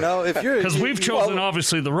 Exactly. If you're because we've chosen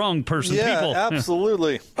obviously the wrong person. Yeah, people.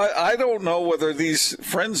 Absolutely. I don't know whether these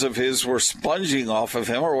friends of his were sponging off of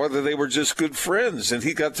him or whether they were just good friends. And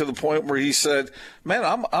he got to the point where he said, "Man,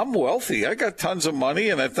 I'm wealthy. I got tons of money."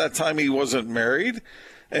 And at that time, he wasn't married.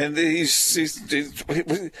 And what's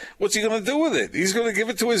he going to do with it? He's going to give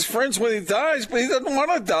it to his friends when he dies, but he doesn't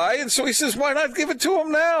want to die. And so he says, why not give it to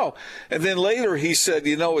him now? And then later he said,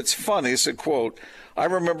 it's funny. It's a quote. I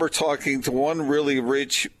remember talking to one really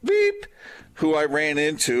rich who I ran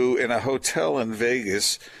into in a hotel in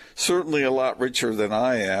Vegas, certainly a lot richer than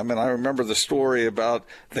I am. And I remember the story about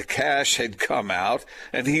the cash had come out.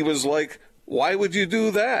 And he was like, why would you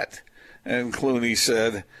do that? And Clooney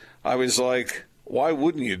said, I was like, why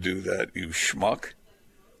wouldn't you do that, you schmuck?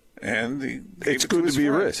 And it's good to be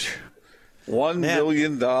rich. $1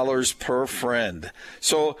 million per friend.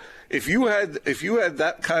 So if you had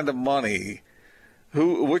that kind of money,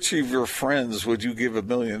 which of your friends would you give $1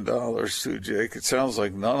 million to, Jake? It sounds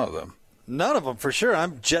like none of them. None of them, for sure.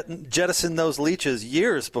 I'm jettisoning those leeches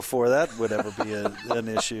years before that would ever be an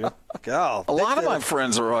issue. God, a lot of my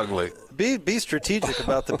friends are ugly. Be strategic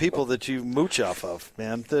about the people that you mooch off of,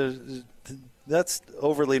 man. That's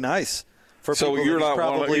overly nice. For so people you're that he's not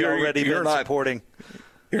probably already been supporting.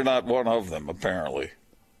 You're not one of them, apparently.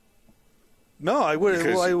 No, I would.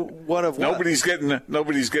 One of what?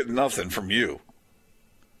 Nobody's getting nothing from you.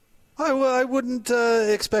 I wouldn't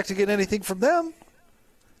expect to get anything from them.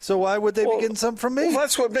 So why would they be getting some from me? Well,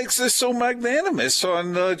 that's what makes this so magnanimous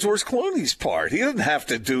on George Clooney's part. He didn't have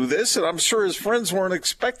to do this, and I'm sure his friends weren't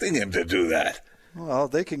expecting him to do that. Well,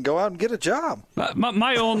 they can go out and get a job.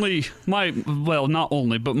 My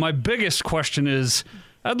biggest question is,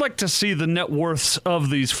 I'd like to see the net worths of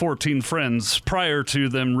these 14 friends prior to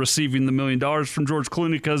them receiving the $1 million from George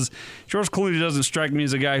Clooney, because George Clooney doesn't strike me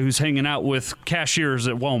as a guy who's hanging out with cashiers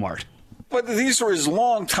at Walmart. But these were his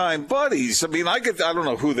longtime buddies. I mean, I don't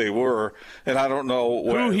know who they were, and I don't know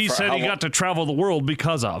who he said he got to travel the world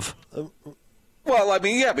because of. Well, I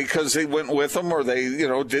mean, yeah, because they went with him, or they,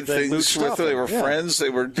 did things with them. They were friends. They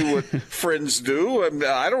were do what friends do. And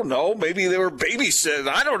I don't know. Maybe they were babysitting.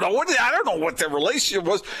 I don't know what their relationship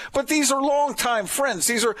was. But these are longtime friends.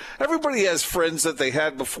 Everybody has friends that they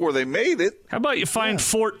had before they made it. How about you find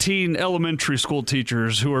 14 elementary school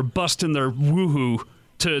teachers who are busting their woohoo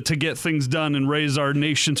to get things done and raise our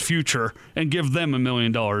nation's future, and give them $1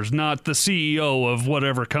 million, not the CEO of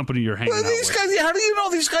whatever company you're hanging out with. Guys, how do you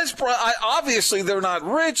know these guys? Obviously, they're not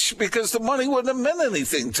rich, because the money wouldn't have meant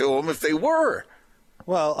anything to them if they were.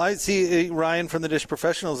 Well, I see Ryan from the Dish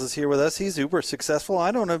Professionals is here with us. He's uber successful.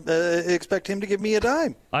 I don't expect him to give me a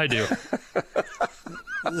dime. I do.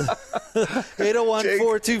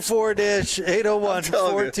 801-424-DISH.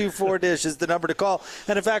 801-424-DISH is the number to call.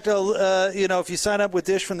 And in fact, if you sign up with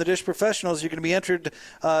Dish from the Dish Professionals, you're going to be entered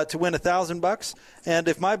to win $1,000. And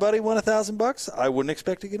if my buddy won $1,000, I wouldn't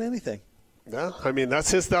expect to get anything. Yeah, I mean, that's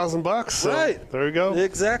his $1,000. So right. There you go.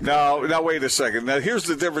 Exactly. Now, wait a second. Now, here's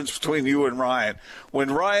the difference between you and Ryan. When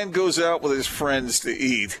Ryan goes out with his friends to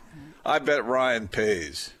eat, I bet Ryan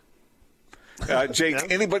pays.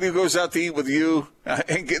 Jake, anybody who goes out to eat with you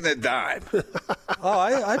ain't getting a dime.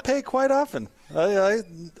 I pay quite often. I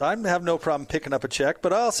have no problem picking up a check,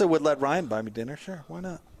 but I also would let Ryan buy me dinner. Sure, why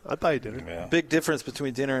not? I'd buy you dinner. Yeah. Big difference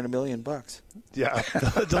between dinner and $1 million. Yeah,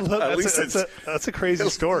 that's a crazy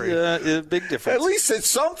story. Yeah, big difference. At least it's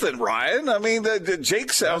something, Ryan. I mean,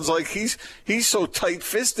 Jake sounds like he's so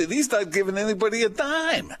tight-fisted. He's not giving anybody a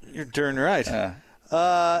dime. You're darn right.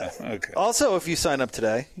 Okay. Also, if you sign up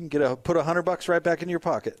today, you can put $100 right back in your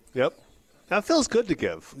pocket. Yep. That feels good to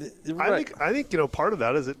give. Right. I think part of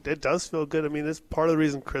that is it does feel good. I mean, it's part of the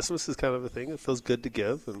reason Christmas is kind of a thing. It feels good to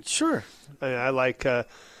give. And sure. I like.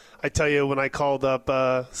 I tell you, when I called up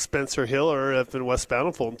Spencer Hiller up in West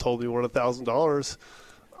Bountiful and told me he won $1,000,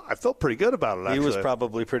 I felt pretty good about it. Actually. He was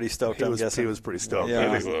probably pretty stoked. I'm guessing he was pretty stoked.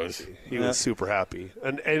 Yeah. He was super happy.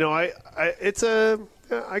 And I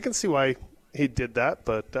can see why he did that,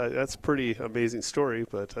 but that's a pretty amazing story.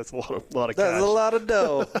 But that's a lot of cash. That's a lot of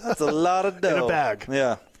dough. That's a lot of dough in a bag.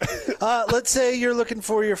 Yeah. Let's say you're looking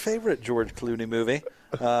for your favorite George Clooney movie.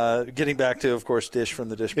 Getting back to, of course, Dish from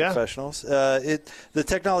the Dish Professionals. The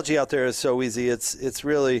technology out there is so easy. It's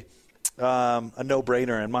really a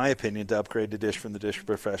no-brainer, in my opinion, to upgrade to Dish from the Dish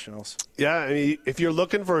Professionals. Yeah, I mean, if you're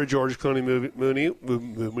looking for a George Clooney movie,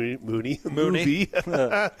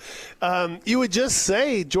 you would just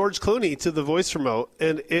say George Clooney to the voice remote,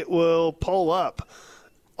 and it will pull up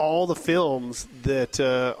all the films that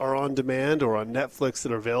are on demand or on Netflix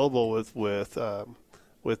that are available with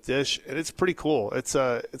Dish, and it's pretty cool. It's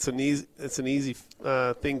an easy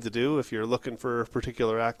thing to do if you're looking for a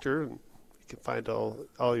particular actor, and you can find all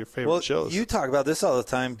your favorite shows. You talk about this all the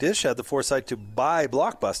time. Dish had the foresight to buy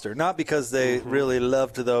Blockbuster, not because they really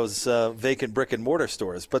loved those vacant brick and mortar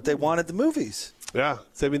stores, but they wanted the movies. Yeah,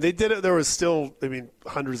 so, I mean, they did it. There was still,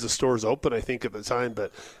 hundreds of stores open, I think, at the time,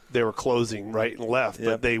 but they were closing right and left. Yep.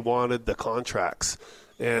 But they wanted the contracts,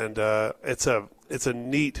 and it's a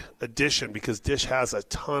neat addition because Dish has a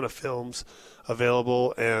ton of films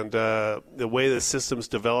available, and the way the system's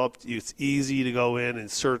developed, it's easy to go in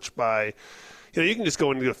and search by. You can just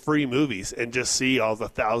go into free movies and just see all the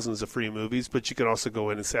thousands of free movies, but you can also go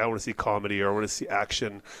in and say, I want to see comedy or I want to see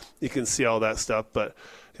action. You can see all that stuff, but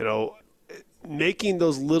making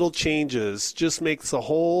those little changes just makes the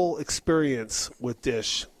whole experience with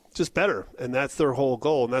Dish just better, and that's their whole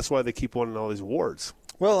goal, and that's why they keep winning all these awards.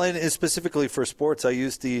 Well, and specifically for sports, I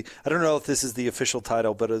use I don't know if this is the official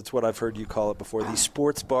title, but it's what I've heard you call it before, the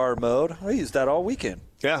sports bar mode. I use that all weekend.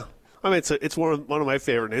 Yeah. I mean, it's one of my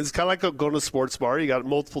favorite names. It's kind of like going to a sports bar. You got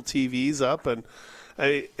multiple TVs up, and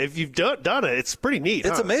If you've done it, it's pretty neat.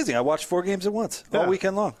 It's amazing. I watched 4 games at once all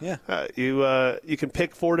weekend long. Yeah. You can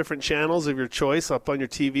pick 4 different channels of your choice up on your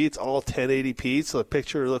TV. It's all 1080p, so the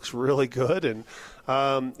picture looks really good. And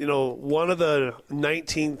one of the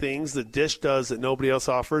 19 things that Dish does that nobody else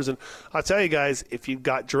offers, and I'll tell you guys, if you've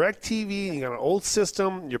got DirecTV and you got an old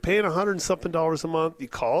system, you're paying $100 and something a month, you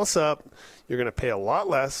call us up, you're going to pay a lot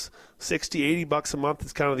less, $60, $80 a month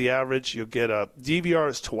is kind of the average. You'll get a DVR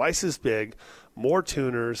that's twice as big, more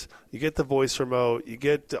tuners, you get the voice remote, you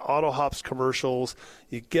get the auto hops commercials,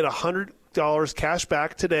 you get $100 cash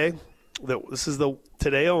back today. This is the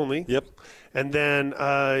today only. Yep. And then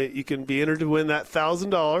you can be entered to win that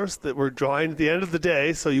 $1,000 that we're drawing at the end of the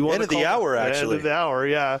day. So you want end of the hour, actually. End of the hour,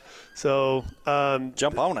 yeah. So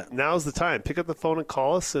jump on it. Now's the time. Pick up the phone and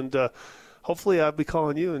call us, and hopefully I'll be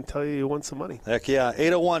calling you and tell you won some money. Heck yeah.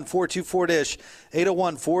 801-424-DISH.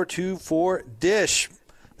 801-424-DISH.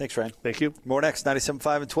 Thanks, Ryan. Thank you. More next, 97.5 and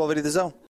 1280 The Zone.